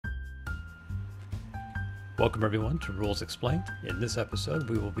Welcome everyone to Rules Explained. In this episode,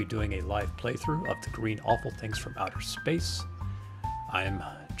 we will be doing a live playthrough of the Green Awful Things from Outer Space. I'm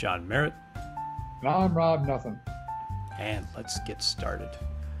John Merritt, And I'm Rob Nothing. and let's get started.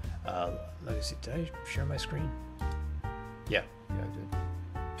 Let me see, did I share my screen? Yeah, I did.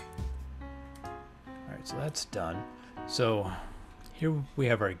 Alright, so that's done. So here we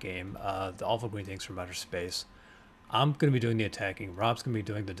have our game, the Awful Green Things from Outer Space. I'm going to be doing the attacking, Rob's going to be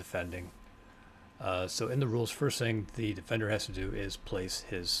doing the defending. So in the rules, first thing the defender has to do is place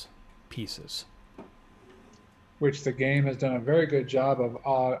his pieces. Which the game has done a very good job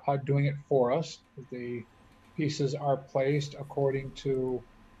of doing it for us. The pieces are placed according to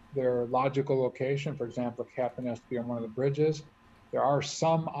their logical location. For example, the captain has to be on one of the bridges. There are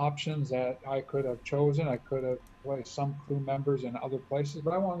some options that I could have chosen. I could have placed some crew members in other places,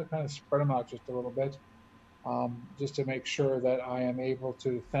 but I wanted to kind of spread them out just a little bit, just to make sure that I am able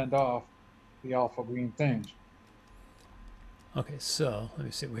to fend off the Awful Green Things. Okay, so let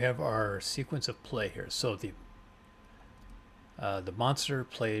me see. We have our sequence of play here. So the monster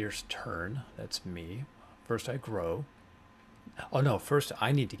player's turn. That's me. First, I grow. Oh no! First,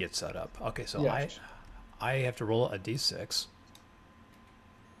 I need to get set up. Okay, so Yes. I have to roll a d6.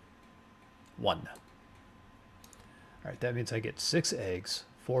 1. All right, that means I get 6 eggs,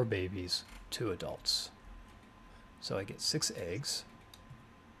 4 babies, 2 adults. So I get 6 eggs.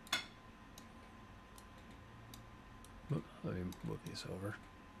 Let me move these over.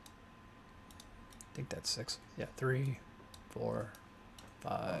 I think that's 6. Yeah, 3, 4,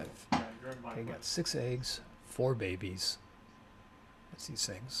 5. Okay, I got 6 eggs, 4 babies. That's these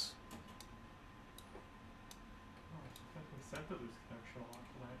things.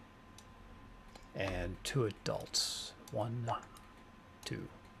 And 2 adults. 1, 2.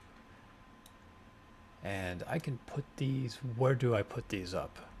 And I can put these. Where do I put these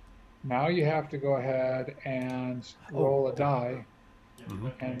up? Now you have to go ahead and roll a die,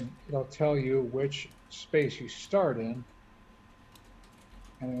 and it'll tell you which space you start in,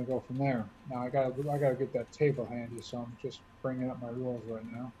 and then we'll go from there. Now I gotta get that table handy, so I'm just bringing up my rules right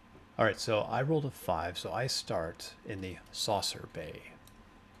now. All right, so I rolled a 5, so I start in the saucer bay.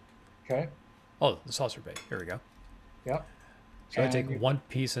 Okay. Oh, the saucer bay. Here we go. Yep. So I take one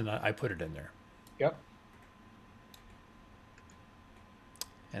piece and I put it in there. Yep.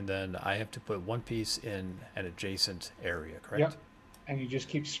 And then I have to put one piece in an adjacent area, correct? Yep. And you just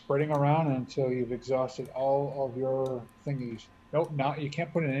keep spreading around until you've exhausted all of your thingies. Nope. Now you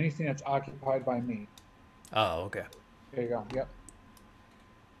can't put in anything that's occupied by me. Oh, okay. There you go. Yep.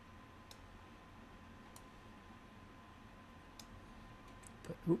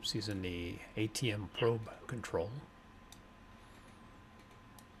 Oops, he's in the ATM probe control.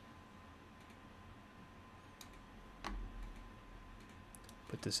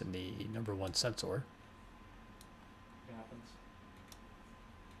 Put this in the number 1 sensor. It happens.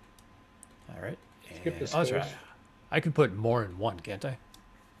 All right. Skip the Oh, that's right. space. I can put more in one, can't I?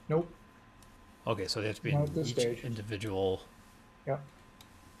 Nope. Okay, so they have to be Not in at this each stage. individual. Yep.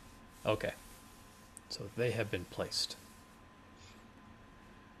 Okay. So they have been placed.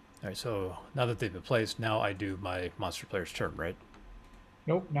 All right, so now that they've been placed, now I do my monster player's turn, right?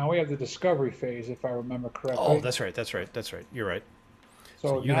 Nope. Now we have the discovery phase, if I remember correctly. Oh, that's right, that's right, that's right. You're right.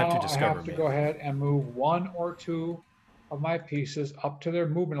 So you have to now I discover have to me. go ahead and move 1 or 2 of my pieces up to their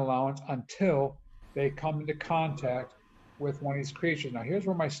movement allowance until they come into contact with one of these creatures. Now here's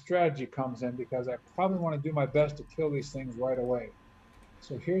where my strategy comes in, because I probably want to do my best to kill these things right away.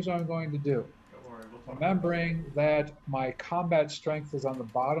 So here's what I'm going to do. Don't worry, we'll talk Remembering that my combat strength is on the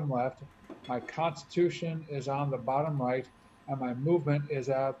bottom left, my constitution is on the bottom right, and my movement is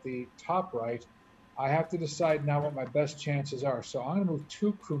at the top right, I have to decide now what my best chances are. So I'm going to move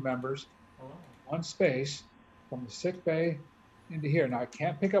 2 crew members, about it. 1 space, from the sick bay into here. Now I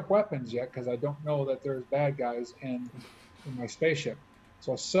can't pick up weapons yet because I don't know that there's bad guys in my spaceship.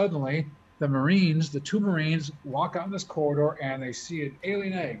 So suddenly the 2 Marines walk out in this corridor and they see an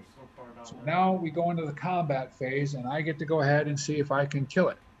alien egg. So far down So there. now we go into the combat phase, and I get to go ahead and see if I can kill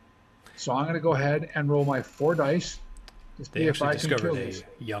it. So I'm going to go ahead and roll my 4 dice to see They if I actually can kill discovered this.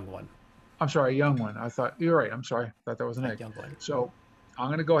 a young one. I'm sorry, a young one. I thought you're right. I'm sorry. I thought that was an A egg. young one. So I'm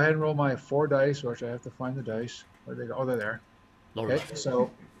going to go ahead and roll my 4 dice, which I have to find the dice. Where they go? Oh, they're there. Lower Okay, left. so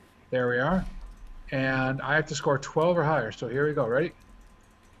there we are. And I have to score 12 or higher. So here we go. Ready?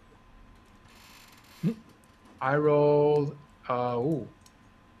 I rolled. Ooh,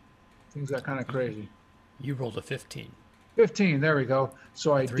 things got kind of crazy. You rolled a 15. 15. There we go.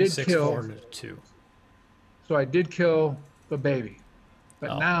 So I 3, did 6, kill. 4, and a 2. So I did kill the baby.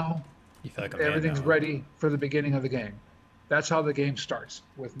 But Oh. now You feel like a man everything's now. ready for the beginning of the game. That's how the game starts,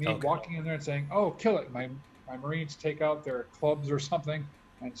 with me Okay. walking in there and saying, "Oh, kill it!" My Marines take out their clubs or something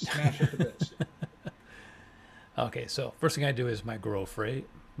and smash it to bits. Okay, so first thing I do is my grow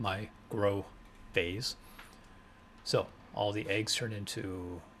phase. So all the eggs turn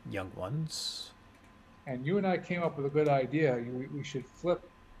into young ones. And you and I came up with a good idea. We should flip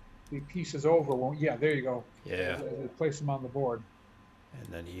the pieces over. Well, yeah, there you go. Yeah. Place them on the board. And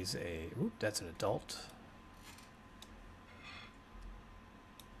then he's that's an adult.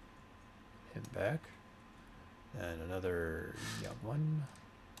 Him back. And another young one.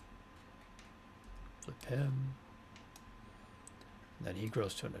 Flip him. And then he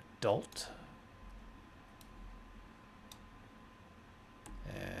grows to an adult.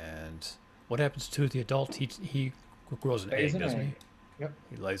 And what happens to the adult? He grows an egg, doesn't he? Yep.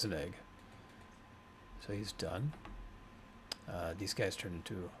 He lays an egg. So he's done. These guys turn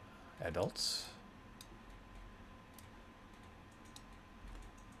into adults.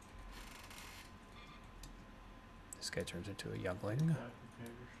 This guy turns into a youngling.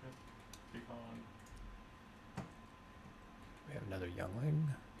 Dictatorship. Be gone. We have another youngling.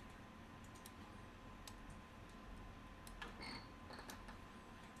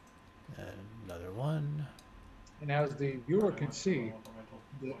 And another one. And as the viewer can see,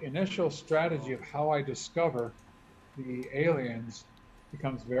 the initial strategy of how I discover the aliens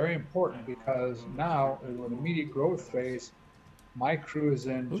becomes very important, because now in an immediate growth phase, my crew is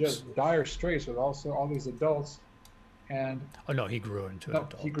in just dire straits with also all these adults. And oh no, he grew into an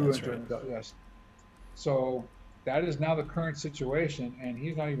adult. He grew That's into right. an adult, yes. So that is now the current situation, and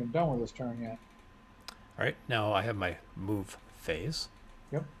he's not even done with his turn yet. All right, now I have my move phase.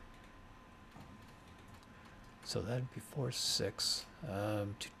 Yep. So that'd be 4, 6.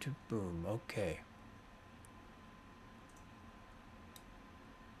 Boom. Okay.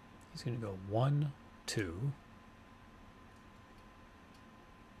 He's gonna go 1, 2.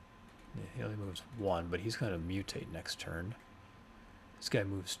 Yeah, he only moves 1, but he's gonna mutate next turn. This guy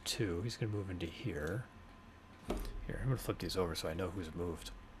moves 2. He's gonna move into here. Here, I'm gonna flip these over so I know who's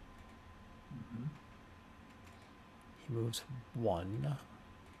moved. Mm-hmm. He moves 1.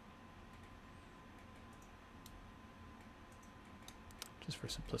 Just for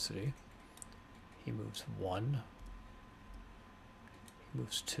simplicity. He moves 1. He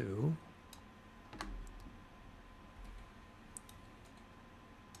moves 2.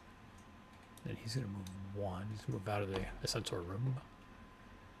 Then he's going to move 1. He's going to move out of the Ascensor room.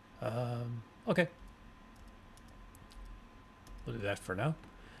 Okay. We'll do that for now.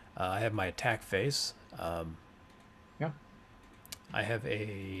 I have my attack phase. Yeah. I have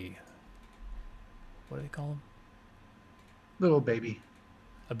a... What do they call him? Little baby.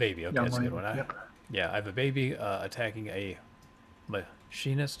 A baby. Okay, Young that's a good one, one. yep. Yeah, I have a baby attacking a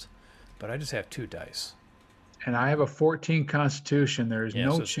machinist, but I just have 2 dice. And I have a 14 Constitution. There's Yeah,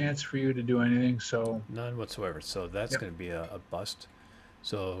 no so chance for you to do anything. So none whatsoever. So that's Yep. going to be a bust.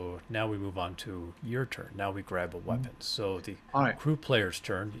 So now we move on to your turn. Now we grab a weapon. So the all right. crew player's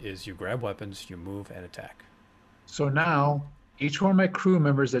turn is you grab weapons, you move, and attack. So now each one of my crew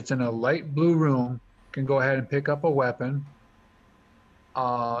members that's in a light blue room can go ahead and pick up a weapon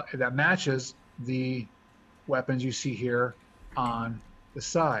that matches the weapons you see here on the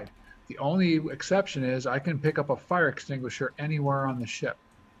side. The only exception is I can pick up a fire extinguisher anywhere on the ship.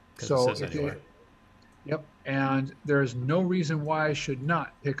 'Cause So it says if anywhere. Yep, and there's no reason why I should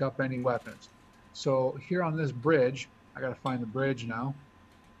not pick up any weapons. So here on this bridge, I got to find the bridge now.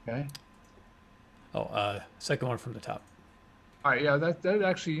 Okay. Oh, second one from the top. All right, yeah, that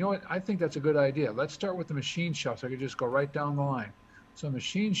actually, you know what? I think that's a good idea. Let's start with the machine shop so I could just go right down the line. So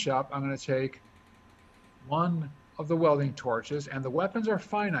machine shop, I'm going to take one of the welding torches, and the weapons are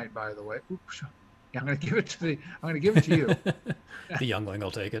finite, by the way. Oops. Yeah, I'm going to give it to you. The youngling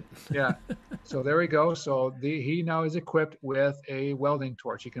will take it. Yeah. So there we go. So he now is equipped with a welding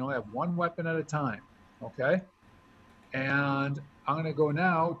torch. He can only have one weapon at a time. Okay. And I'm going to go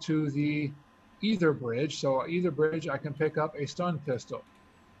now to the either bridge. So either bridge, I can pick up a stun pistol.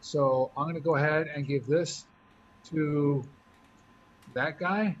 So I'm going to go ahead and give this to that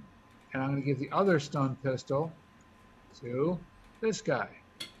guy. And I'm going to give the other stun pistol to this guy.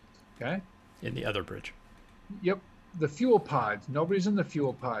 Okay. In the other bridge. Yep. The fuel pods. Nobody's in the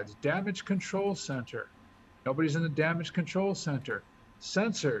fuel pods. Damage control center. Nobody's in the damage control center.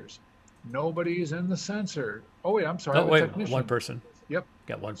 Sensors. Nobody's in the sensor. Oh wait, I'm sorry. Oh, wait, technician. one person. Yep.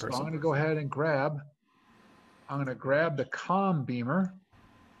 Got one So I'm person. going to go ahead and grab. I'm going to grab the comm beamer.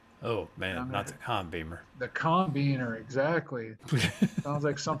 Oh, man, I'm not gonna- the comm beamer. The comm beamer, exactly. Sounds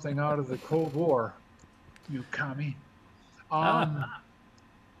like something out of the Cold War. You commie.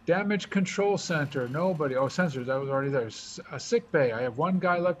 Damage control center. Nobody. Oh, sensors. That was already there. A sick bay. I have one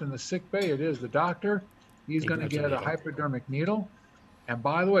guy left in the sick bay. It is the doctor. He's He going to grabs a get a needle. hypodermic needle. And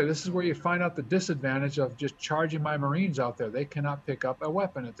by the way, this is where you find out the disadvantage of just charging my Marines out there. They cannot pick up a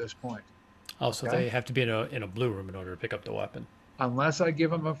weapon at this point, Also, okay? they have to be in a blue room in order to pick up the weapon. Unless I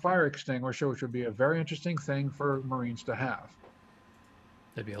give them a fire extinguisher, which would be a very interesting thing for Marines to have.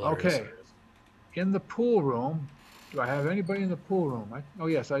 That'd be hilarious. Okay. In the pool room, do I have anybody in the pool room? Oh,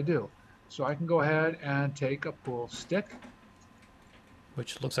 yes, I do. So I can go ahead and take a pool stick.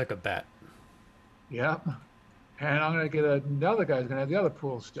 Which looks like a bat. Yep. And I'm going to get another guy's going to have the other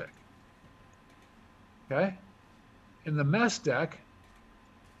pool stick. Okay. In the mess deck,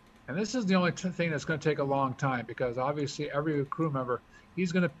 and this is the only thing that's going to take a long time because obviously every crew member,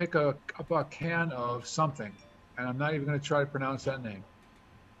 he's going to pick up a can of something. And I'm not even going to try to pronounce that name.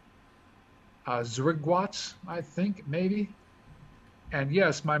 Zrigwats, I think, maybe. And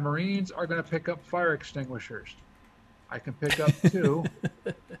yes, my Marines are going to pick up fire extinguishers. I can pick up 2.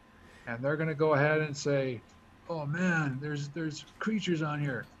 And they're going to go ahead and say, oh man, there's creatures on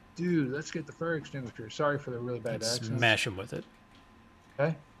here. Dude, let's get the fire extinguisher. Sorry for the really bad accent. Smash him with it.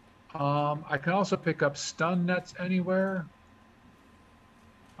 Okay. I can also pick up stun nets anywhere.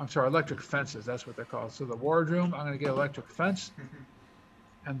 I'm sorry, electric fences. That's what they're called. So the wardroom, I'm going to get electric fence.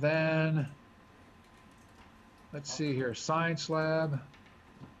 And then, let's see here, science lab.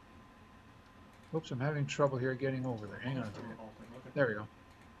 Oops, I'm having trouble here getting over there. Hang on a second. There we go.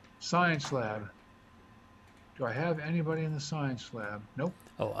 Science lab. Do I have anybody in the science lab? Nope.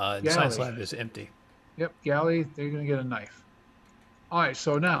 Oh, the science lab is empty. Yep, galley, they're going to get a knife. All right,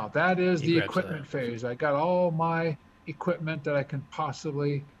 so now that is He the grabs equipment that. phase. I got all my equipment that I can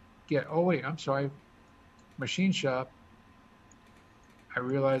possibly get. Oh, wait, I'm sorry. Machine shop. I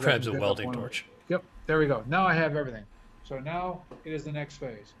realized Grabs I a can pick up welding one of- torch. Yep, there we go. Now I have everything. So now it is the next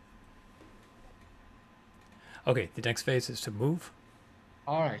phase. Okay, the next phase is to move.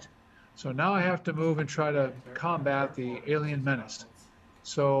 All right. So now I have to move and try to combat the alien menace.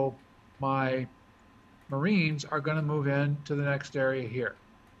 So my Marines are going to move into the next area here.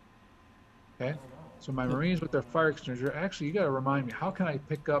 Okay. So my Marines with their fire extinguisher. Actually, you got to remind me, how can I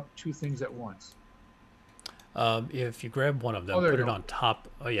pick up 2 things at once? If you grab one of them, there put you it go. on top.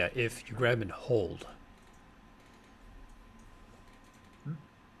 Oh yeah, if you grab and hold. Hmm.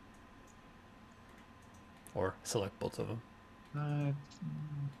 Or select both of them. Uh,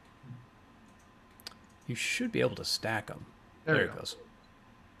 You should be able to stack them. There There we it go. goes.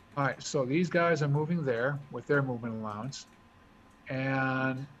 all right. So these guys are moving there with their movement allowance.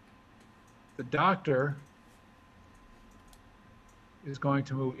 And the doctor is going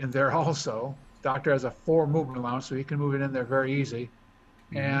to move in there also. Doctor has a 4 movement allowance, so he can move it in there very easy.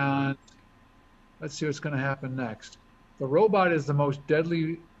 And let's see what's going to happen next. The robot is the most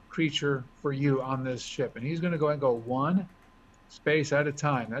deadly creature for you on this ship, and he's going to go and go 1 space at a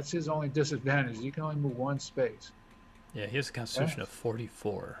time. That's his only disadvantage. You can only move 1 space. Yeah, he has a constitution of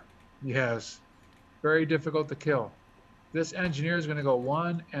 44. Yes, very difficult to kill. This engineer is going to go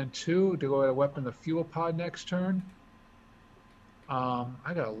 1 and 2 to go at a weapon the fuel pod next turn.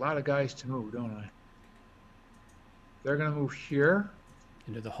 I got a lot of guys to move, don't I? They're going to move here.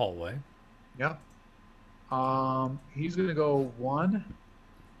 Into the hallway. Yep. He's going to go 1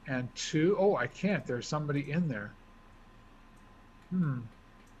 and 2. Oh, I can't. There's somebody in there.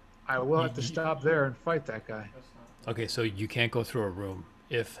 I will have to stop there and fight that guy. Okay, so you can't go through a room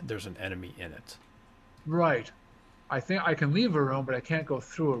if there's an enemy in it. Right. I think I can leave a room, but I can't go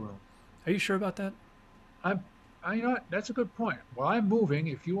through a room. Are you sure about that? You know what? That's a good point. While I'm moving,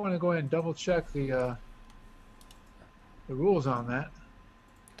 if you want to go ahead and double check the rules on that.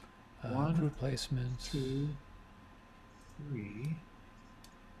 1, Replacements. 2, 3.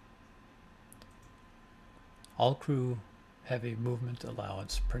 All crew have a movement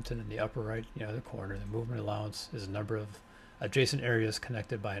allowance printed in the upper right the corner. The movement allowance is a number of adjacent areas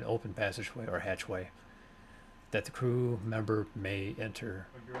connected by an open passageway or hatchway that the crew member may enter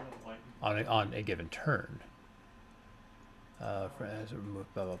on a given turn. As a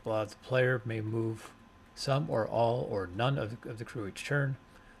move, blah blah blah. The player may move some or all or none of the crew each turn.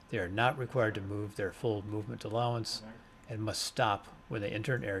 They are not required to move their full movement allowance and must stop when they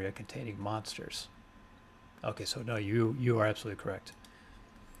enter an area containing monsters. Okay, so no, you are absolutely correct.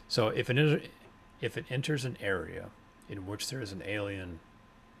 So if it enters an area in which there is an alien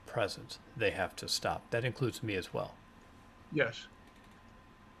present, they have to stop. That includes me as well. Yes.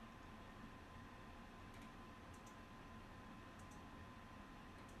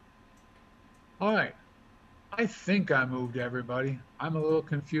 All right. I think I moved everybody. I'm a little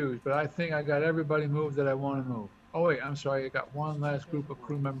confused, but I think I got everybody moved that I want to move. Oh wait, I'm sorry. I got one last group of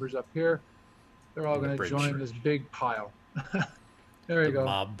crew members up here. They're all On the going to bridge. join this big pile. There you The go.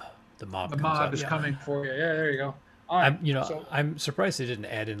 mob. The mob The comes mob out. is Yeah. coming for you. Yeah, there you go. All right. So I'm surprised they didn't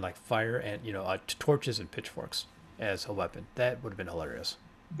add in like fire and torches and pitchforks as a weapon. That would have been hilarious.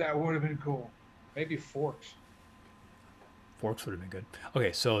 that would have been cool. Maybe forks. Forks would have been good.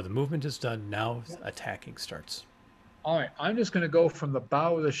 Okay, so the movement is done. Now attacking starts. All right. I'm just going to go from the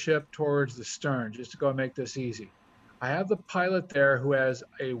bow of the ship towards the stern just to go make this easy. I have the pilot there who has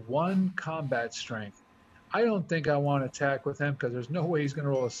a 1 combat strength. I don't think I want to attack with him because there's no way he's going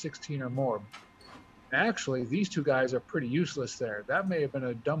to roll a 16 or more. Actually, these two guys are pretty useless there. That may have been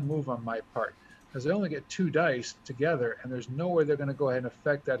a dumb move on my part because they only get 2 dice together and there's no way they're going to go ahead and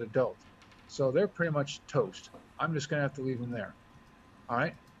affect that adult. So they're pretty much toast. I'm just going to have to leave them there. All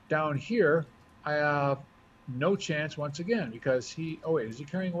right. Down here, I have no chance once again because he, oh wait, is he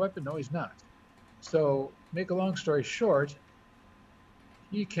carrying a weapon? No, he's not. So make a long story short,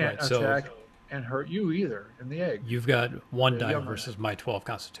 he can't Right, so- attack and hurt you either in the egg. You've got 1 The die younger. versus my 12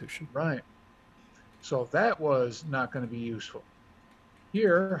 Constitution. Right. So that was not going to be useful.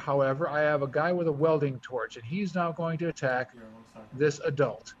 Here, however, I have a guy with a welding torch, and he's now going to attack Here, 1 second. this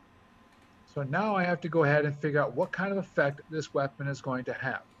adult. So now I have to go ahead and figure out what kind of effect this weapon is going to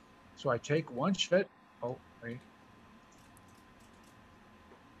have. So I take 1 shot. Oh, wait.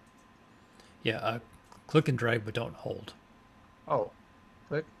 Yeah, click and drag, but don't hold. Oh,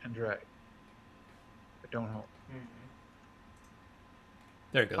 click and drag. But don't hold. Mhm.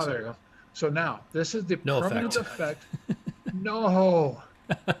 There it goes. Oh, there you go. So now this is the No permanent effect. No,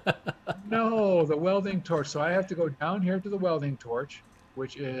 no, the welding torch. So I have to go down here to the welding torch,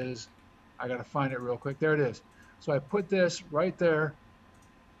 which is, I got to find it real quick. There it is. So I put this right there,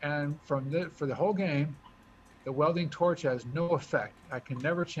 and for the whole game, the welding torch has no effect. I can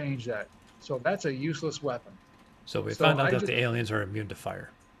never change that. So that's a useless weapon. So we So found out I that ju- the aliens are immune to fire.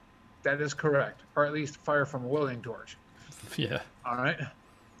 That is correct, or at least fire from a welding torch. Yeah. All right.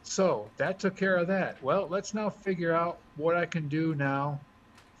 So that took care of that. Well, let's now figure out what I can do now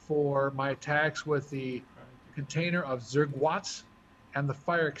for my attacks with the container of Zergwatz and the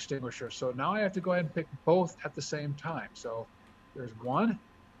fire extinguisher. So now I have to go ahead and pick both at the same time. So there's one.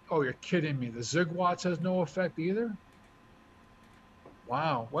 Oh, you're kidding me. The Zergwatz has no effect either?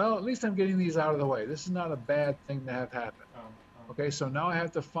 Wow. Well, at least I'm getting these out of the way. This is not a bad thing to have happen. Oh, Okay, so now I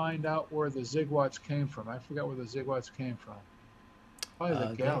have to find out where the Zigwats came from. I forgot where the Zigwats came from. Probably the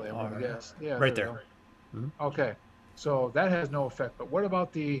They galley, I would are guess. Yeah, right we there. go. Mhm. Okay, so that has no effect. But what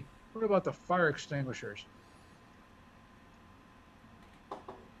about the fire extinguishers?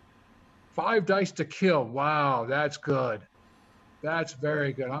 5 dice to kill. Wow, that's good. That's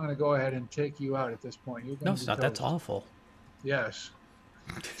very good. I'm going to go ahead and take you out at this point. You're No, gonna it's be not. That's toast. awful. Yes.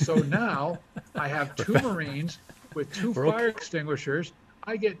 So now I have 2 Marines with 2 We're okay. fire extinguishers.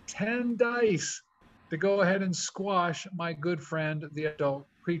 I get 10 dice to go ahead and squash my good friend, the adult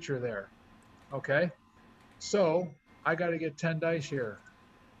creature there. Okay. So I got to get 10 dice here.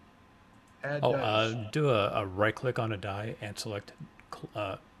 Add Oh, dice. do a right click on a die and select,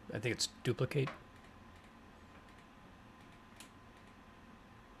 I think it's duplicate.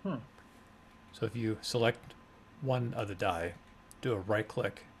 Hmm. So if you select one of the die, do a right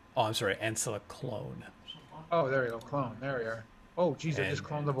click. Oh, I'm sorry, and select clone. Oh, there you go. Clone. There we are. Oh, geez, I just And-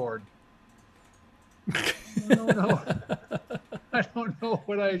 cloned the board. No, no. I don't know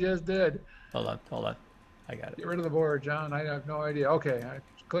what I just did. Hold on. I got it. Get rid of the board, John. I have no idea. Okay, I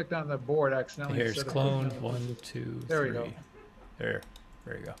clicked on the board accidentally. Here's instead of clone. clicking on the- 1, 2, There we 3. go. There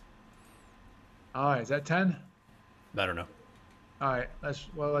you go. All right, is that 10? I don't know. All right, let's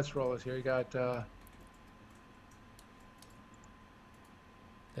roll this here. You got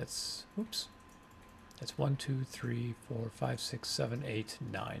That's oops. That's 1, 2, 3, 4, 5, 6, 7, 8,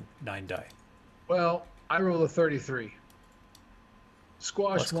 9. 9 die. well, I rolled a 33.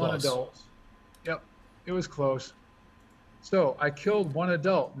 Squashed That's one close. adult. Yep, it was close. So I killed one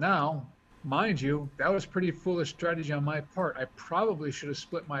adult. Now, mind you, that was pretty foolish strategy on my part. I probably should have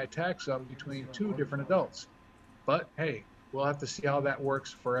split my attacks up between 2 different adults. But hey, we'll have to see how that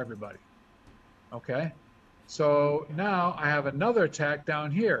works for everybody. Okay. So now I have another attack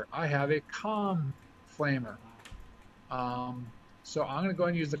down here. I have a calm flamer. So I'm going to go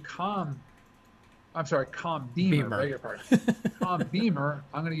and use the calm beamer. Beamer. Beg your pardon. Calm beamer.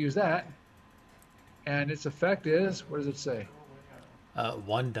 I'm going to use that. And its effect is, what does it say?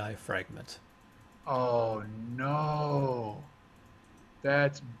 1 die fragment. Oh no.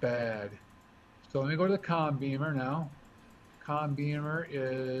 That's bad. So let me go to the comm beamer now. Comm beamer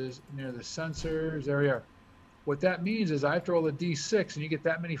is near the sensors. There we are. What that means is I have to roll a d6 and you get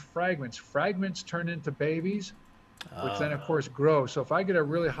that many fragments. Fragments turn into babies. which then of course grows. So if I get a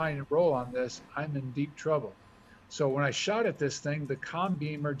really high roll on this, I'm in deep trouble. So when I shot at this thing, the comm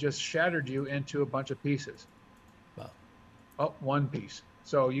beamer just shattered you into a bunch of pieces. Well, Oh, one piece.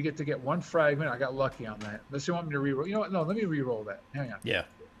 So you get to get one fragment. I got lucky on that. Unless you want me to re-roll. You know what? No, let me re-roll that. Hang on. yeah.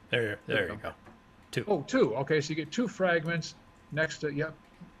 There we you go. 2. Oh, 2. Okay, so you get 2 fragments next to, yep,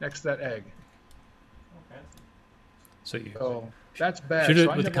 next to that egg. Okay. So you So that's bad. shoot So it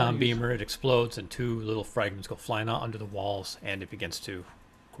I with the never comm use- beamer, it explodes, and 2 little fragments go flying out under the walls, and it begins to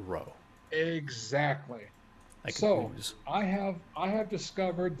grow. Exactly. Like So ooze. I have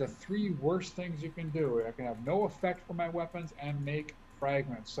discovered the 3 worst things you can do. I can have no effect for my weapons and make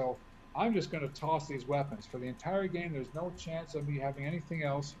fragments. So I'm just going to toss these weapons for the entire game. There's no chance of me having anything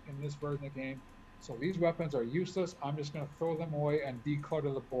else in this version of the game. So these weapons are useless. I'm just going to throw them away and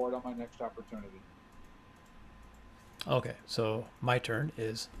declutter the board on my next opportunity. Okay, so my turn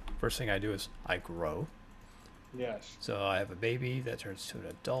is, first thing I do is I grow. Yes, So I have a baby that turns to an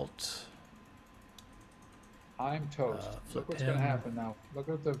adult. I'm toast. Flip Look what's going to him. happen now. Look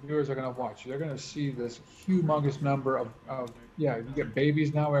what the viewers are going to watch. They're going to see this humongous number of yeah, you get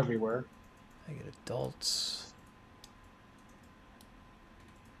babies now everywhere. I get adults.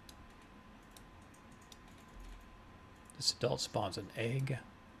 This adult spawns an egg.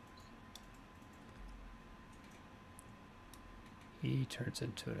 He turns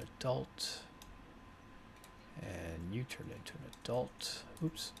into an adult. And you turn into an adult.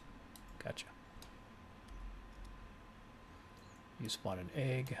 Oops. Gotcha. You spawn an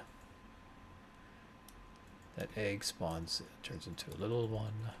egg. That egg spawns, turns into a little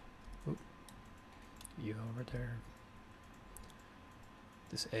one. Oop. You over there.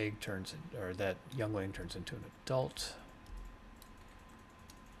 This egg turns, or that youngling turns into an adult.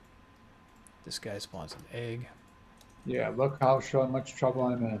 This guy spawns an egg, Yeah, look how much trouble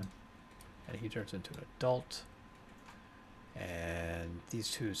I'm in. and he turns into an adult. And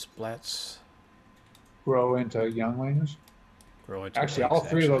these 2 splats Grow into younglings. grow into Actually, eggs, all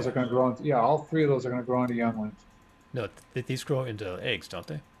 3 of those are actually. going to grow into, yeah, all 3 of those are going to grow into younglings. No, these grow into eggs, don't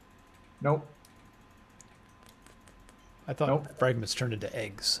they? Nope. I thought Nope. fragments turn into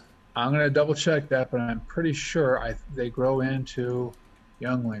eggs. I'm going to double check that, but I'm pretty sure they grow into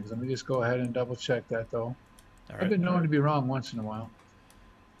younglings. Let me just go ahead and double check that, though. All I've right, been known to be wrong once in a while.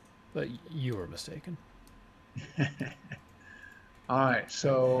 but you were mistaken. All right,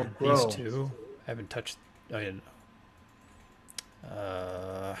 so And grow. these 2 haven't touched. I mean,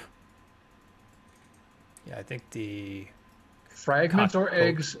 yeah, I think the. Fragments or cock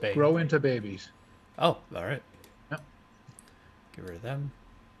eggs baby. grow into babies. Oh, all right. Yep. Get rid of them.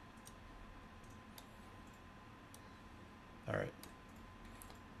 All right.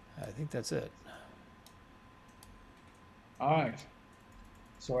 I think that's it. All right.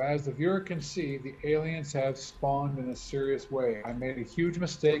 So as the viewer can see, the aliens have spawned in a serious way. I made a huge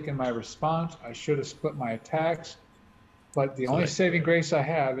mistake in my response. I should have split my attacks. But the So only that- saving grace I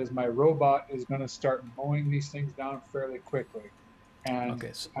have is my robot is going to start mowing these things down fairly quickly. And Okay,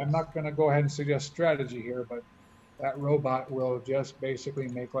 so, I'm not going to go ahead and suggest strategy here, but that robot will just basically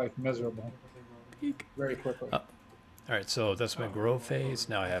make life miserable very quickly. all right, so that's my grow phase.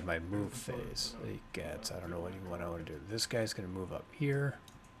 Now I have my move phase. The cats, I don't know what I want to do. This guy's going to move up here.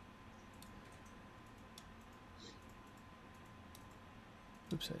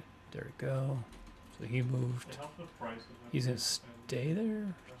 Oops, there we go. So he moved. It helps with prices. He's going to stay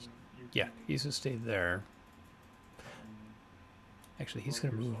there? Yeah, he's going to stay there. Actually, he's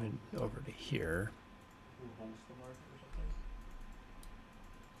going to move in over to here. Who holds the market or something?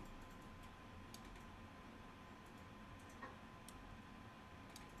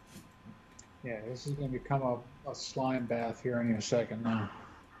 Yeah, this is going to become a slime bath here in a second now.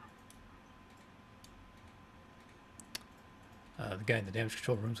 The guy in the damage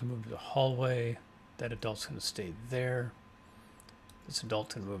control room's gonna move to the hallway. That adult's gonna stay there. This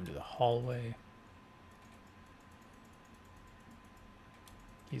adult's gonna move into the hallway.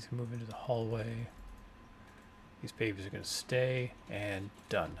 He's gonna move into the hallway. These babies are gonna stay, and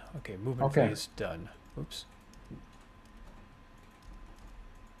done. Okay, movement Okay. phase done. Oops.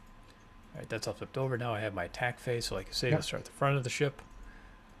 Alright, that's all flipped over. Now I have my attack phase, so like I say, Yep. let's start at the front of the ship.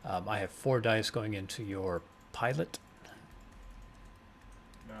 I have 4 dice going into your pilot.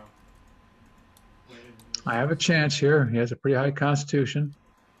 No. I have a chance here. He has a pretty high constitution.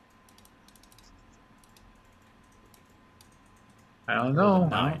 I don't Roll a know.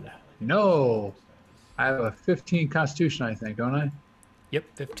 9. No. I have a 15 constitution, I think, don't I? Yep,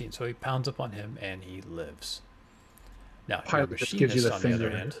 15. So he pounds up on him and he lives. Now, your Pilot just gives you machinist, the on the other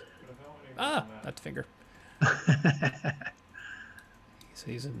finger. hand. Not the finger. So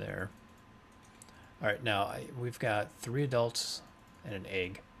he's in there. All right, now we've got 3 adults and an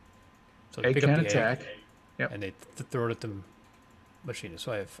egg. So they Egg pick up can the attack. egg Yep. and they throw it at the machine.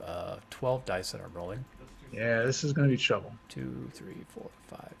 So I have 12 dice that I'm rolling. Let's do Yeah, this is going to be trouble. 2, 3, 4,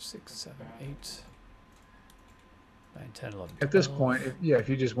 5, 6, 7, 8, 9, 10, 11, At this 12. point, if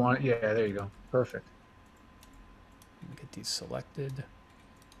you just want it, yeah, there you go. Perfect. Get these selected.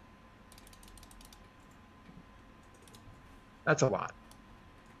 That's a lot.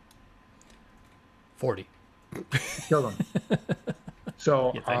 40. Kill them.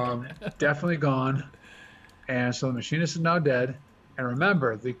 So You think? definitely gone. And so the machinist is now dead. And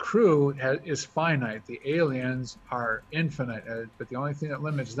remember, the crew is finite. The aliens are infinite. But the only thing that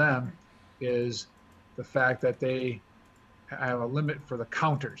limits them is the fact that they have a limit for the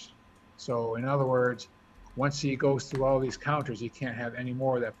counters. So in other words, once he goes through all these counters, he can't have any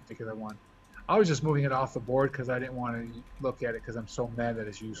more of that particular one. I was just moving it off the board because I didn't want to look at it because I'm so mad that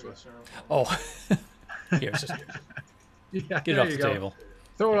it's useless. Oh, here, just Yeah, get it there off you the go. table.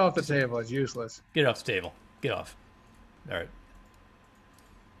 Throw it off the table. It's useless. Get it off the table. Get off. All right.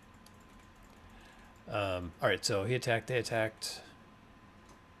 All right, so he attacked, they attacked.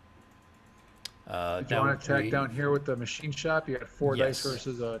 Did you now want to attack we- down here with the machine shop? You had 4 dice Yes.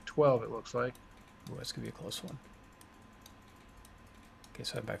 versus 12, it looks like. Ooh, that's going to be a close one. Okay,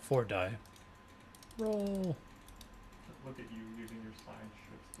 so I buy 4 die. Roll. Look at you using your science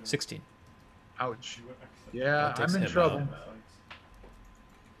shifts. to 16. Ouch. do excellent. Yeah, That takes I'm in him trouble. out.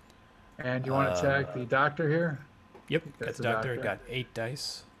 And you want to attack the doctor here? Yep, got That's the the doctor. doctor. Got 8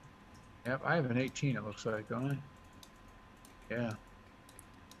 dice. Yep, I have an 18, it looks like, don't I? Yeah.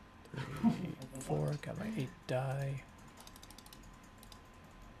 3, 4. Got my 8 die.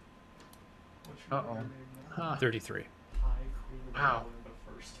 What's your Uh-oh. name now? Huh. 33. High Queen Wow.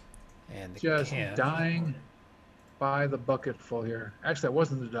 the first. And the Just can. dying by the bucketful here. Actually, that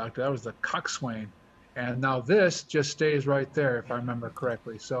wasn't the doctor, that was the coxswain. And now this just stays right there, if I remember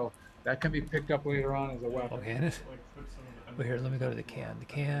correctly. So that can be picked up later on as a weapon. Oh, can it? Like, put some of the Well, here, let me go to the can. The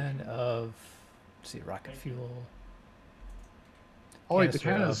can of, let's see, rocket fuel. Oh, wait, the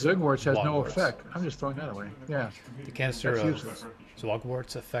can of Canister of Zugwarts has no Logwarts. effect. I'm just throwing that away. Yeah. The canister That's of useless.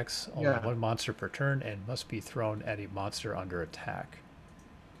 Zwogwarts affects only Yeah. 1 monster per turn and must be thrown at a monster under attack.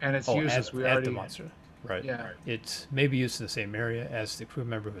 And it's Oh, useless. at, We at already. the monster. Right. Yeah. It may be used in the same area as the crew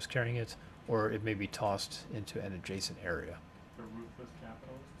member who's carrying it, or it may be tossed into an adjacent area. The ruthless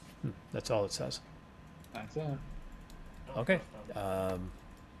capitalists. That's all it says. That's it. Oh, Okay. first time.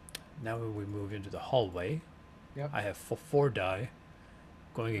 Now we move into the hallway. Yep. I have 4 die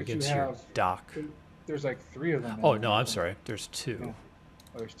going But you against your have- dock. There's like 3 of them. in Oh, there. no, I'm sorry. There's 2. Yeah.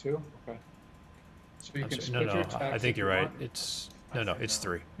 Oh, there's 2? Okay. So you I'm can sorry. split No, your no, attacks I if think you you're right. want. It's no, it's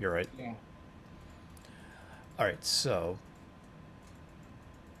 3. You're right. Yeah. All right, so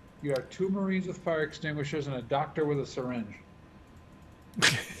You have 2 Marines with fire extinguishers and a doctor with a syringe.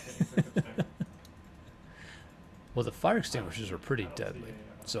 well, the fire extinguishers are pretty deadly.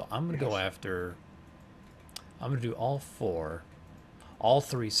 So I'm gonna go after. I'm gonna do all 4, all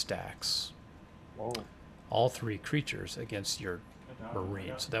 3 stacks, Whoa. all 3 creatures against your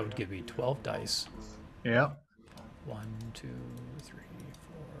Marine. So that would give me 12 dice. Yeah. 1, 2, 3,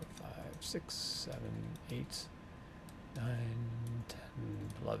 4, 5, 6, 7, 8, 9, 10,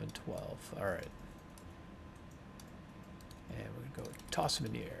 11, 12. All right. And we go toss them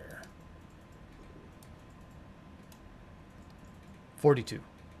in the air. 42.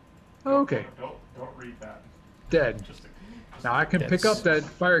 Okay. Don't read that. Dead. Just Now I can pick up that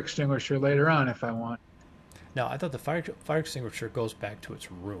fire extinguisher later on if I want. Now, I thought the fire extinguisher goes back to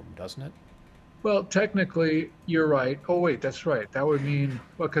its room, doesn't it? Well, technically, you're right. Oh, wait, that's right. That would mean,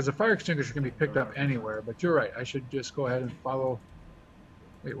 well, because the fire extinguisher can be picked up anywhere, but you're right. I should just go ahead and follow.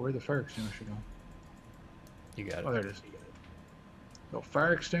 Wait, where'd the fire extinguisher go? You got it. Oh, there it is. So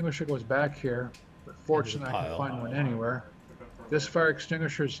fire extinguisher goes back here, but fortunately I can pile. find one anywhere. This fire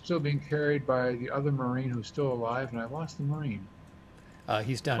extinguisher is still being carried by the other Marine who's still alive, and I lost the Marine.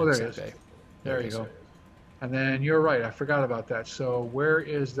 He's down Oh, in there he sick is. bay. There it you is. go. And then you're right, I forgot about that. So where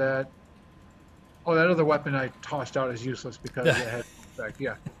is that? Oh, that other weapon I tossed out is useless because it had effect.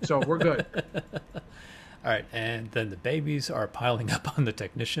 Yeah, so we're good. All right, and then the babies are piling up on the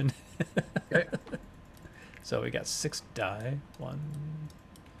technician. Okay. So we got 6 die. 1,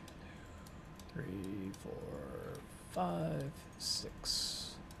 2, 3, 4, 5,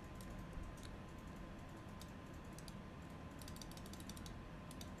 6.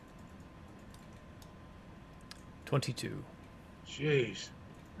 $22. Jeez,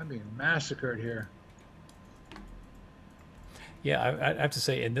 I'm being massacred here. Yeah, I have to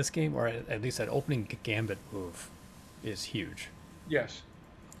say, in this game, or at least that opening gambit move, is huge. Yes.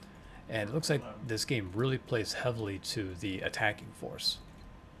 And it looks like this game really plays heavily to the attacking force.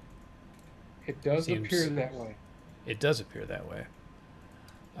 It does Seems- appear that way. It does appear that way.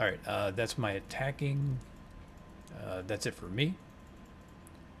 All right, that's my attacking. That's it for me.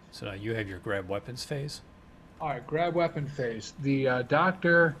 So now you have your grab weapons phase. All right, grab weapon phase. The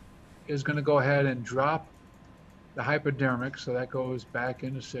doctor is going to go ahead and drop the hypodermic, so that goes back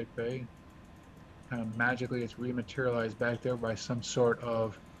into sickbay. Kind of magically, it's rematerialized back there by some sort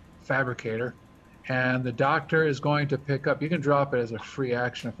of fabricator. And the doctor is going to pick up, you can drop it as a free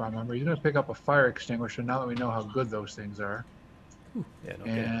action if I remember. He's going to pick up a fire extinguisher now that we know how good those things are. Ooh, yeah, no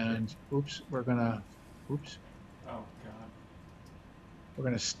kidding. And oops, we're going to, oops, Oh god. we're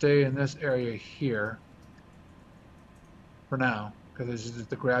going to stay in this area here for now, because this is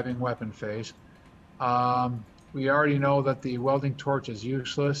the grabbing weapon phase. We already know that the welding torch is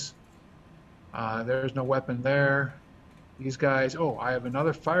useless. There's no weapon there. These guys, oh, I have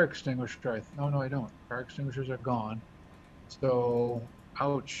another fire extinguisher. No, I don't. Fire extinguishers are gone. So,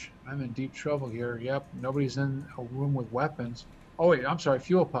 ouch, I'm in deep trouble here. Yep, nobody's in a room with weapons. Oh, wait, I'm sorry,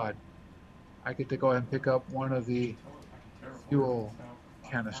 fuel pod. I get to go ahead and pick up one of the fuel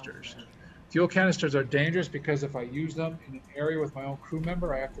canisters. Fuel canisters are dangerous because if I use them in an area with my own crew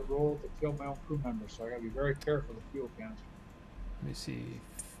member, I have to roll to kill my own crew member. So I gotta be very careful with fuel canister. Let me see.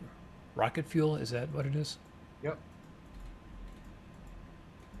 Rocket fuel, is that what it is? Yep.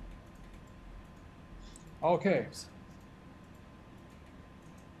 Okay.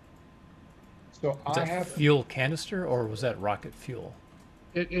 So Was I that have, fuel canister or was that rocket fuel?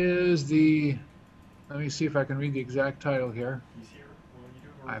 it is the, let me see if I can read the exact title here. He's here. Will you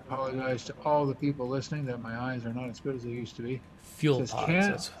do I apologize to all the people listening that my eyes are not as good as they used to be. It Fuel says pods.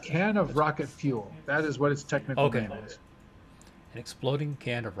 can, That's can of rocket fuel. That is what its technical Okay. name is. an exploding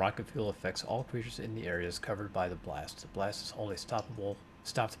can of rocket fuel affects all creatures in the areas covered by the blast. The blast is only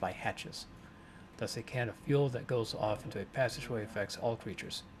stopped by hatches. Thus, a can of fuel that goes off into a passageway affects all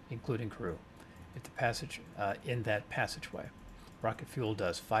creatures, including crew. If the passage in that passageway, rocket fuel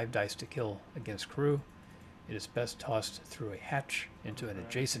does 5 dice to kill against crew. It is best tossed through a hatch into an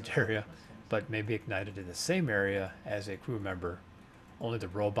adjacent area, but may be ignited in the same area as a crew member. Only the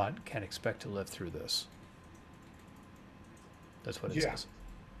robot can expect to live through this. That's what it Yeah. says.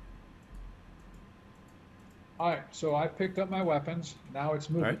 All right, so I picked up my weapons. Now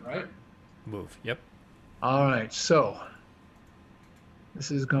it's moving, All right? Move. Yep. All right, so this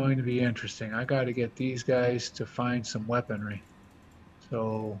is going to be interesting. I got to get these guys to find some weaponry.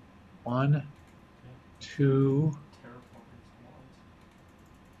 So 1, 2, terraforming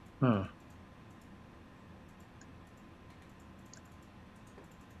squads? huh.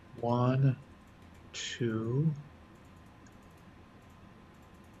 1, 2,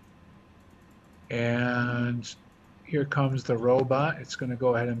 and here comes the robot. It's going to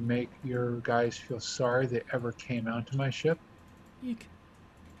go ahead and make your guys feel sorry they ever came onto my ship. Eek.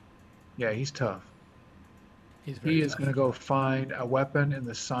 Yeah, he's tough. He's very He is tough. going to go find a weapon in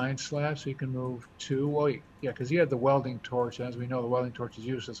the science lab so he can move 2. Well, yeah, because he had the welding torch. As we know, the welding torch is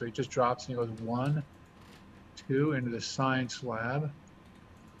useless. So he just drops and he goes 1, 2 into the science lab.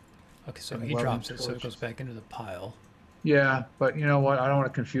 Okay, so and he welding drops it, so it goes torches. back into the pile. Yeah, but you know what? I don't want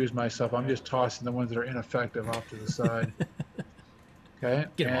to confuse myself. I'm just tossing the ones that are ineffective off to the side. Okay.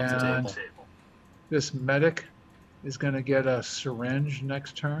 Get him off the and table. this medic is going to get a syringe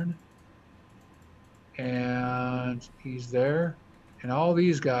next turn. And he's there. And all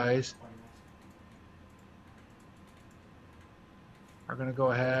these guys are going to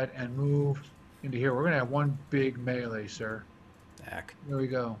go ahead and move into here. We're going to have one big melee, sir. Ack. Here we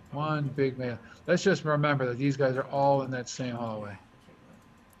go. One big melee. Let's just remember that these guys are all in that same hallway.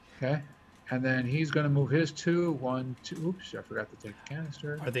 Okay. And then he's going to move his 2. 1, 2. Oops, I forgot to take the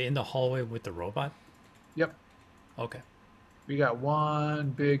canister. Are they in the hallway with the robot? Yep. Okay. We got one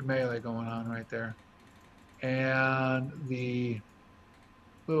big melee going on right there. And the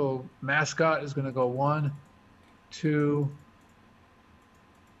little mascot is going to go 1, 2,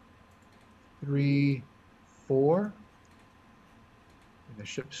 3, 4 in the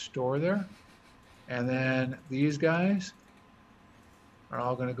ship's store there. And then these guys are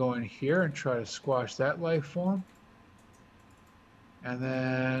all going to go in here and try to squash that life form. And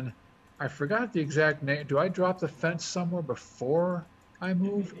then I forgot the exact name. Do I drop the fence somewhere before I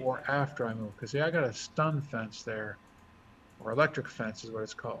move or after I move? Because, yeah, I got a stun fence there. Or electric fence is what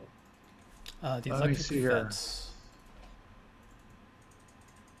it's called. The Let me electric see here. fence.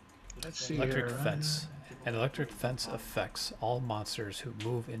 Let's see Electric here. fence. An electric fence affects all monsters who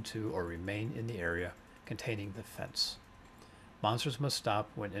move into or remain in the area containing the fence. Monsters must stop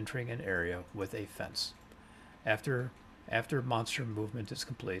when entering an area with a fence. After monster movement is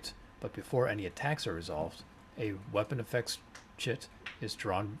complete, but before any attacks are resolved, a weapon effects chit is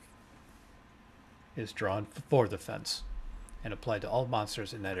drawn for the fence and applied to all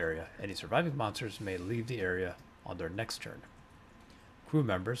monsters in that area. Any surviving monsters may leave the area on their next turn. Crew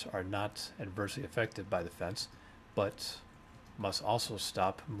members are not adversely affected by the fence, but must also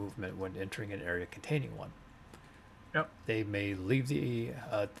stop movement when entering an area containing one. Yep. They may leave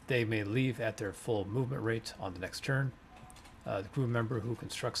at their full movement rate on the next turn. The crew member who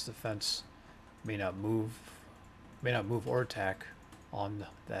constructs the fence may not move or attack on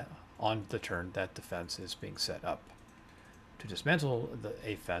the turn that the fence is being set up. To dismantle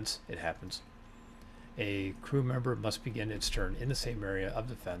a fence, it happens, a crew member must begin its turn in the same area of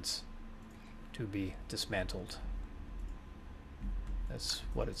the fence to be dismantled. That's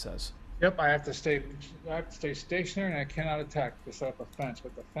what it says. Yep, I have to stay stationary, and I cannot attack to set up a fence.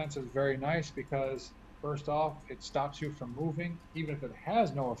 But the fence is very nice because, first off, it stops you from moving, even if it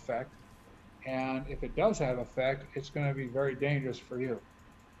has no effect. And if it does have effect, it's going to be very dangerous for you.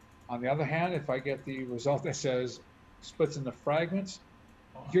 On the other hand, if I get the result that says splits into fragments,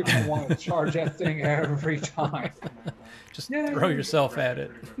 you're going to want to charge that thing every time. Just throw yourself at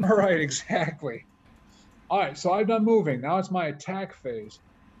it. All right, exactly. All right, so I've done moving. Now it's my attack phase.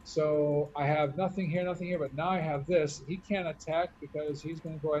 So I have nothing here, but now I have this. He can't attack because he's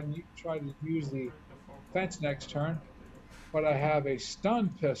going to go ahead and try to use the fence next turn. But I have a stun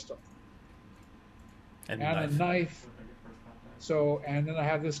pistol and a knife. So, and then I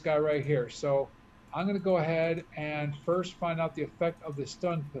have this guy right here. So I'm going to go ahead and first find out the effect of the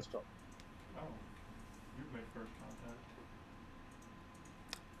stun pistol. Oh, you've made first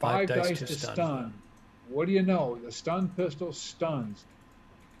contact. 5 dice to stun. What do you know? The stun pistol stuns.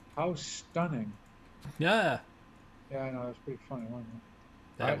 How stunning. Yeah. Yeah, I know. That's pretty funny, wasn't it?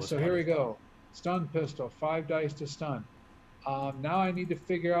 That All right, was so funny. here we go. Stun pistol, 5 dice to stun. Now I need to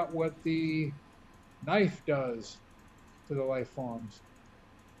figure out what the knife does to the life forms.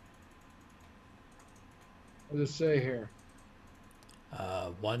 What does it say here?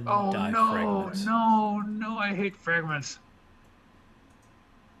 One Oh, die no, fragment. no, I hate fragments.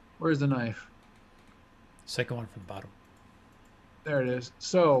 Where's the knife? Second one from the bottom. There it is.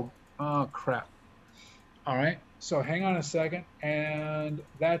 So, oh, crap. All right, so hang on a second, and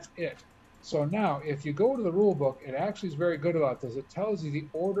that's it. So now, if you go to the rule book, it actually is very good about this. It tells you the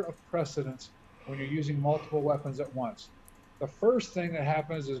order of precedence when you're using multiple weapons at once. The first thing that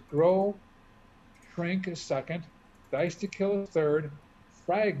happens is grow, shrink is second, dice to kill is third,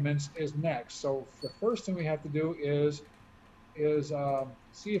 fragments is next. So the first thing we have to do is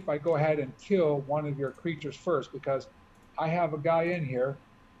see if I go ahead and kill one of your creatures first, because I have a guy in here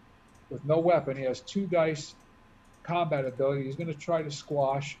with no weapon. He has 2 dice combat ability. He's going to try to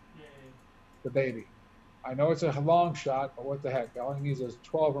squash Yay. the baby. I know it's a long shot, but what the heck? All he needs is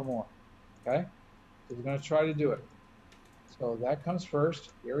 12 or more. Okay? So he's going to try to do it. So that comes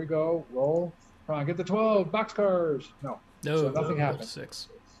first. Here we go. Roll. Come on, get the 12 boxcars. No. No, So nothing roll happened. 6.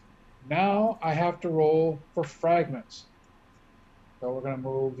 Now I have to roll for fragments. So we're going to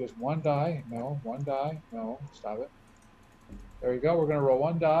move just 1 die. No, 1 die. No, stop it. There you go. We're going to roll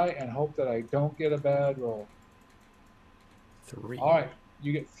 1 die and hope that I don't get a bad roll. 3. All right.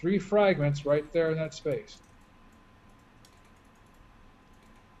 You get 3 fragments right there in that space.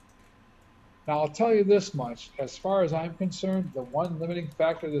 Now, I'll tell you this much. As far as I'm concerned, the one limiting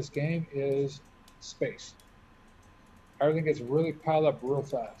factor of this game is space. Everything gets really piled up real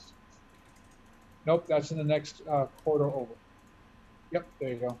fast. Nope, that's in the next quarter over. Yep, there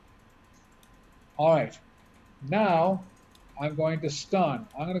you go. All right. Now, I'm going to stun.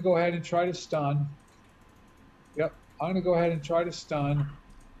 I'm going to go ahead and try to stun. Yep, I'm going to go ahead and try to stun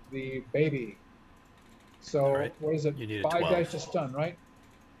the baby. So, All right. what is it? You need a 5 12. dice to stun, right?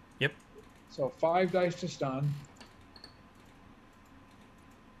 Yep. So 5 dice to stun.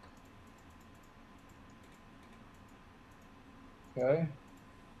 Okay.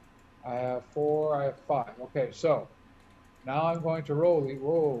 I have 4, I have 5. Okay, so now I'm going to roll the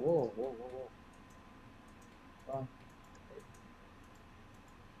whoa. All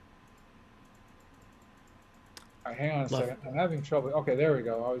right, hang on a second. I'm having trouble. Okay, there we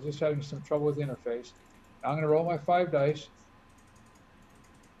go. I was just having some trouble with the interface. Now I'm going to roll my 5 dice.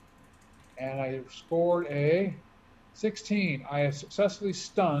 And I scored a 16. I have successfully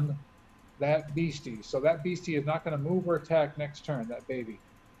stunned that beastie. So that beastie is not going to move or attack next turn, that baby.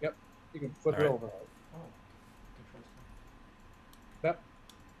 Yep, you can flip All it right. over. Oh, interesting. Yep.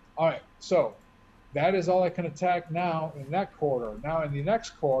 All right, so that is all I can attack now in that corridor. Now in the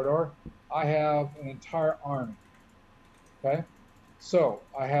next corridor, I have an entire army. Okay, so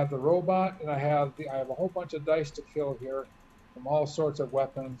I have the robot, and I have a whole bunch of dice to kill here. from all sorts of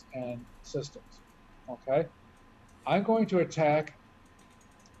weapons and systems. Okay, I'm going to attack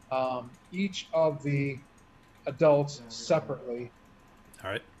each of the adults separately. All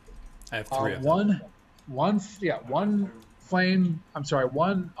right. I have three of them. One flame. I'm sorry,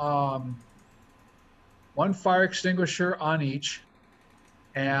 one fire extinguisher on each,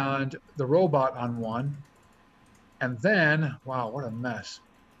 and the robot on one. And then, wow, what a mess.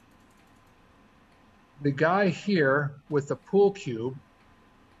 The guy here with the pool cube,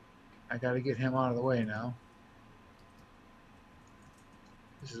 I got to get him out of the way now.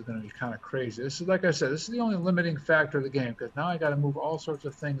 This is going to be kind of crazy. This is, like I said, this is the only limiting factor of the game, because now I got to move all sorts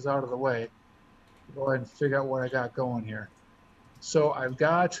of things out of the way to go ahead and figure out what I got going here. So I've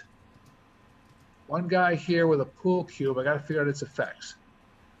got one guy here with a pool cube. I got to figure out its effects.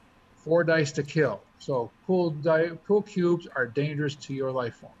 4 dice to kill. So pool cubes are dangerous to your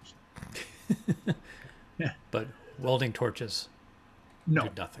life forms. But welding torches No, do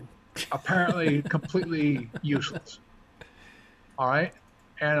nothing. apparently completely useless. All right.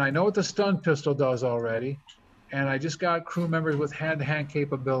 And I know what the stun pistol does already. And I just got crew members with hand-to-hand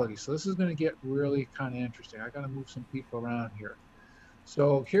capability. So this is going to get really kind of interesting. I got to move some people around here.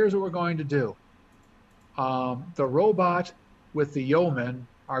 So here's what we're going to do. The robot with the yeoman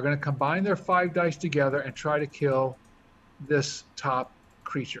are going to combine their 5 dice together and try to kill this top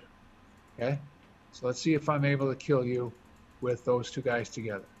creature. Okay? So let's see if I'm able to kill you with those 2 guys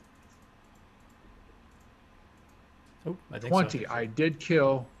together. Oh, I think 20. so. I did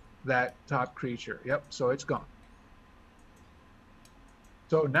kill that top creature. Yep, so it's gone.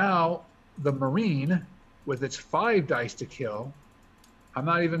 So now the Marine, with its 5 dice to kill, I'm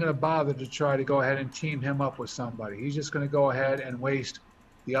not even going to bother to try to go ahead and team him up with somebody. He's just going to go ahead and waste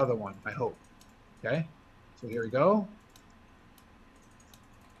the other one, I hope. Okay, so here we go.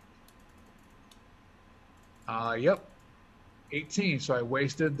 Yep, 18. So I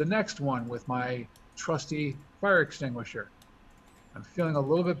wasted the next one with my trusty fire extinguisher. I'm feeling a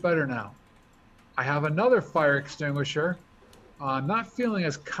little bit better now. I have another fire extinguisher. I'm not feeling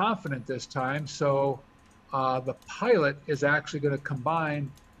as confident this time, so the pilot is actually going to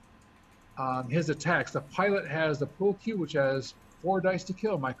combine his attacks. The pilot has the pool cue, which has 4 dice to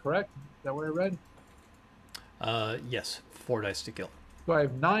kill. Am I correct? Is that what I read? Yes, 4 dice to kill. So I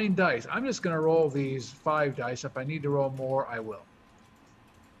have 9 dice. I'm just going to roll these 5 dice. If I need to roll more, I will.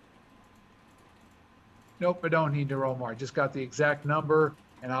 Nope, I don't need to roll more. I just got the exact number,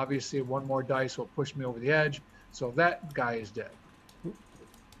 and obviously 1 more dice will push me over the edge. So that guy is dead.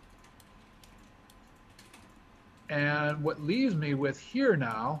 And what leaves me with here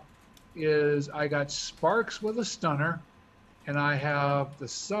now is I got Sparks with a stunner, and I have the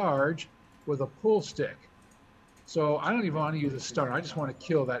Sarge with a pull stick. So I don't even want to use a stunner. I just want to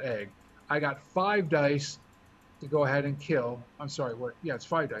kill that egg. I got 5 dice to go ahead and kill. I'm sorry, what? Yeah, it's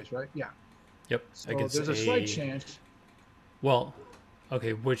 5 dice, right? Yeah. Yep. So there's a slight chance. Well,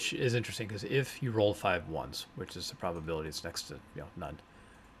 okay, which is interesting because if you roll 5 ones, which is the probability it's next to none,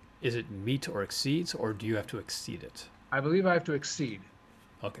 is it meet or exceeds, or do you have to exceed it? I believe I have to exceed.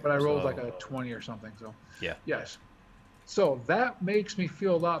 Okay. But I rolled like a 20 or something, so. Yeah. Yes. So that makes me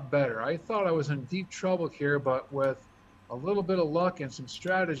feel a lot better. I thought I was in deep trouble here, but with a little bit of luck and some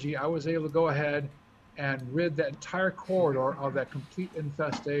strategy, I was able to go ahead and rid that entire corridor of that complete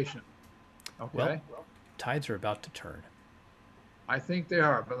infestation. Okay. Well, tides are about to turn. I think they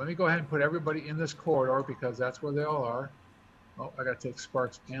are, but let me go ahead and put everybody in this corridor because that's where they all are. Oh, I got to take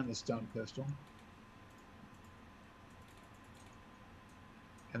Sparks and the stun pistol.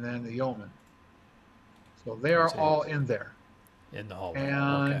 And then the yeoman. So they are all in there. In the hallway.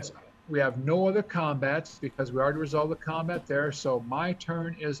 And okay. We have no other combats because we already resolved the combat there. So my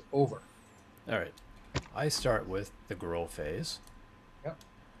turn is over. All right. I start with the grow phase. Yep.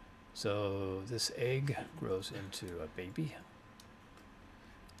 So this egg grows into a baby.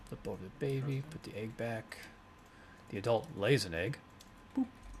 Flip over the baby, put the egg back. The adult lays an egg. Boop.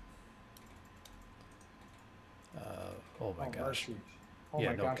 Oh my gosh. Mercy. Oh Yeah,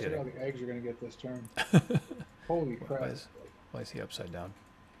 my no gosh, kidding. look how the eggs are going to get this turn. Holy crap. Why is he upside down?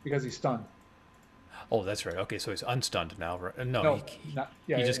 Because he's stunned. Oh, that's right. Okay, so he's unstunned now. Right? No, No, he not,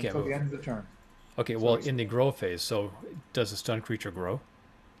 yeah, he just can't until move. the end of the turn. Okay, So well, it's- in the grow phase, so does the stunned creature grow?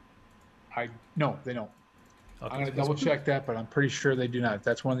 No, they don't. Okay, I'm going so to double check that, but I'm pretty sure they do not.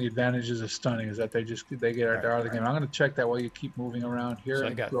 That's one of the advantages of stunning is that they get out of the game. I'm going to check that while you keep moving around here. So I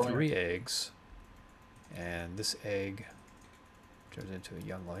and got growing. 3 eggs, and this egg turns into a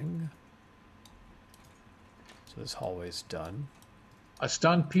youngling. So this hallway's done. A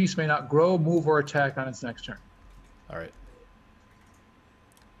stunned piece may not grow, move, or attack on its next turn. All right.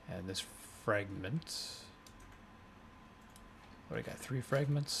 And this fragment What I got? 3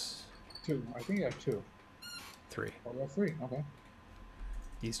 fragments? 2. I think you have 2. 3. Oh, you have 3. Okay.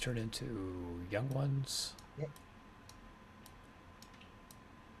 These turn into young ones. Yep.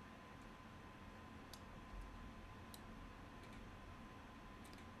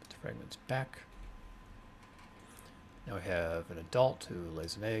 Put the fragments back. Now we have an adult who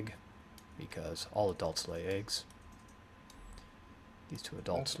lays an egg, because all adults lay eggs. These 2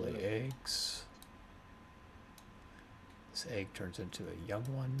 adults lay eggs. This egg turns into a young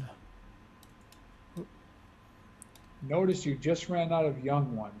one. Notice you just ran out of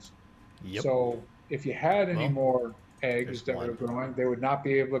young ones. Yep. So if you had any Well, more eggs there's that one. were growing, they would not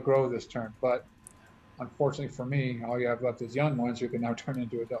be able to grow this turn. But unfortunately for me, all you have left is young ones who can now turn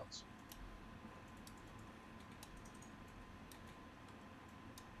into adults.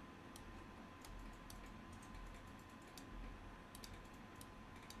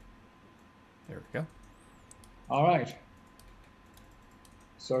 There we go. All right.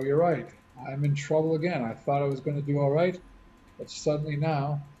 So you're right. I'm in trouble again. I thought I was going to do all right, but suddenly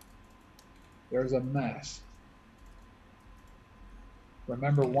now there's a mess.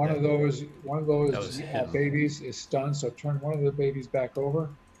 Remember, Okay, one of those that was him. babies is stunned. So turn one of the babies back over.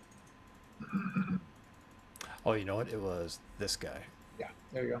 Oh, you know what? It was this guy. Yeah,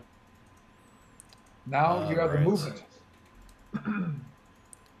 there you go. Now you have the Alright. movement.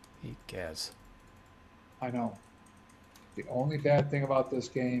 Gaz. I know. The only bad thing about this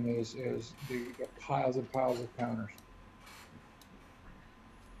game is the piles and piles of counters.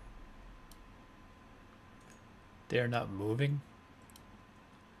 They're not moving.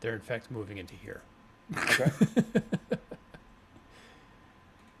 They're in fact moving into here. Okay.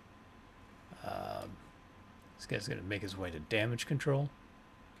 This guy's going to make his way to damage control.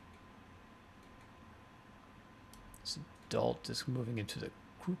 This adult is moving into the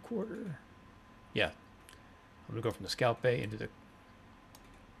crew quarter. Yeah. I'm going to go from the scout bay into the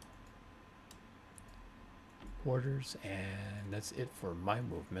quarters, and that's it for my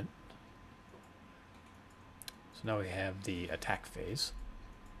movement. So now we have the attack phase.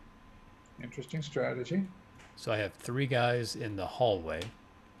 Interesting strategy. So I have 3 guys in the hallway.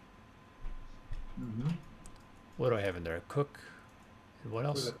 Mm-hmm. What do I have in there? A cook? And what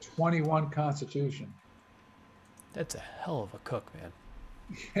else? With a 21 constitution. That's a hell of a cook, man.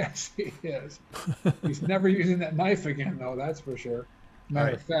 Yes, he is. He's never using that knife again, though, that's for sure.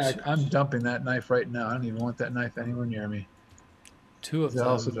 Matter of Alright. fact, I'm dumping that knife right now. I don't even want that knife anywhere near me. 2 of It them.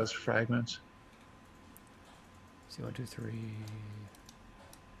 also does fragments. See, 1, 2, 3,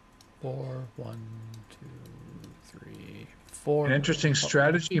 4. 1, 2, 3, 4. An interesting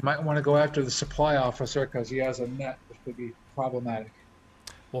strategy. You might want to go after the supply officer because he has a net, which could be problematic.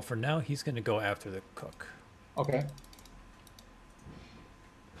 Well, for now, he's going to go after the cook. Okay.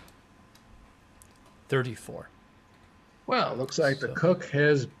 34. Well, it looks like the So- cook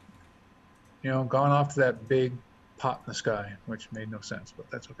has, gone off to that big pot in the sky, which made no sense, but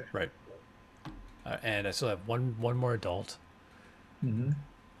that's okay. Right. And I still have one more adult. Mm-hmm.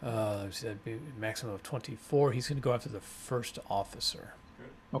 Let's see, that'd be a maximum of 24. He's going to go after the first officer.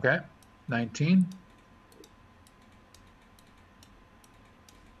 Good. Okay. 19.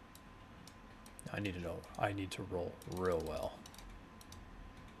 I need to know. I need to roll real well.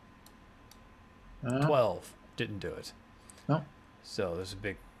 12 didn't do it. No. So there's a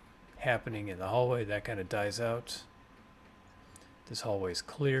big happening in the hallway. That kind of dies out. This hallway's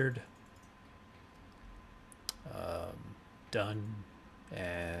cleared. Done.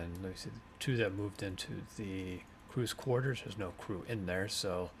 And let me see, the 2 that moved into the crew's quarters. There's no crew in there,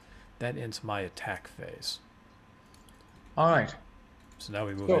 so that ends my attack phase. All right. So now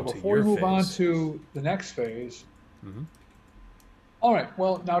we move So into before your we move phase. on to the next phase, Mhm. all right,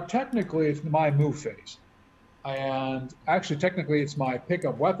 well, now technically it's my move phase. And actually, technically, it's my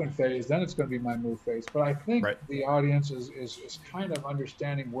pickup weapon phase, then it's going to be my move phase. But I think Right. the audience is kind of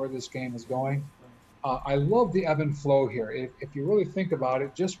understanding where this game is going. I love the ebb and flow here. If you really think about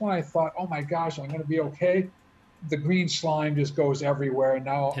it, just when I thought, oh my gosh, I'm going to be okay, the green slime just goes everywhere. And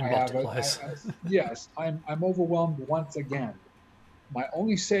now It I have multiplies. yes, I'm overwhelmed once again. My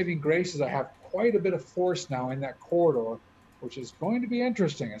only saving grace is I have quite a bit of force now in that corridor, which is going to be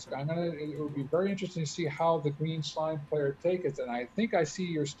interesting. It will be very interesting to see how the green slime player takes it. And I think I see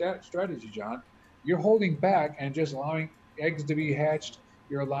your strategy, John. You're holding back and just allowing eggs to be hatched.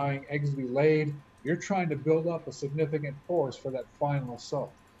 You're allowing eggs to be laid. You're trying to build up a significant force for that final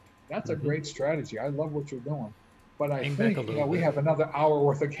assault. That's a Mhm. great strategy. I love what you're doing. But I Hang think back a little we bit. have another hour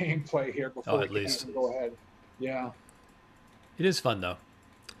worth of gameplay here before we at can least. even go ahead. Yeah. It is fun, though.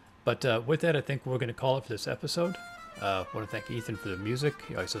 But with that, I think we're going to call it for this episode. I want to thank Ethan for the music.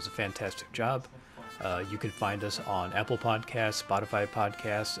 He always does a fantastic job. You can find us on Apple Podcasts, Spotify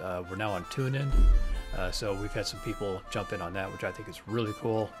Podcasts. We're now on TuneIn. So we've had some people jump in on that, which I think is really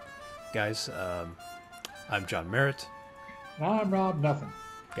cool. Guys, I'm John Merritt. Now I'm Rob Nothing.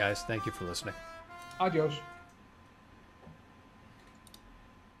 Guys, thank you for listening. Adios.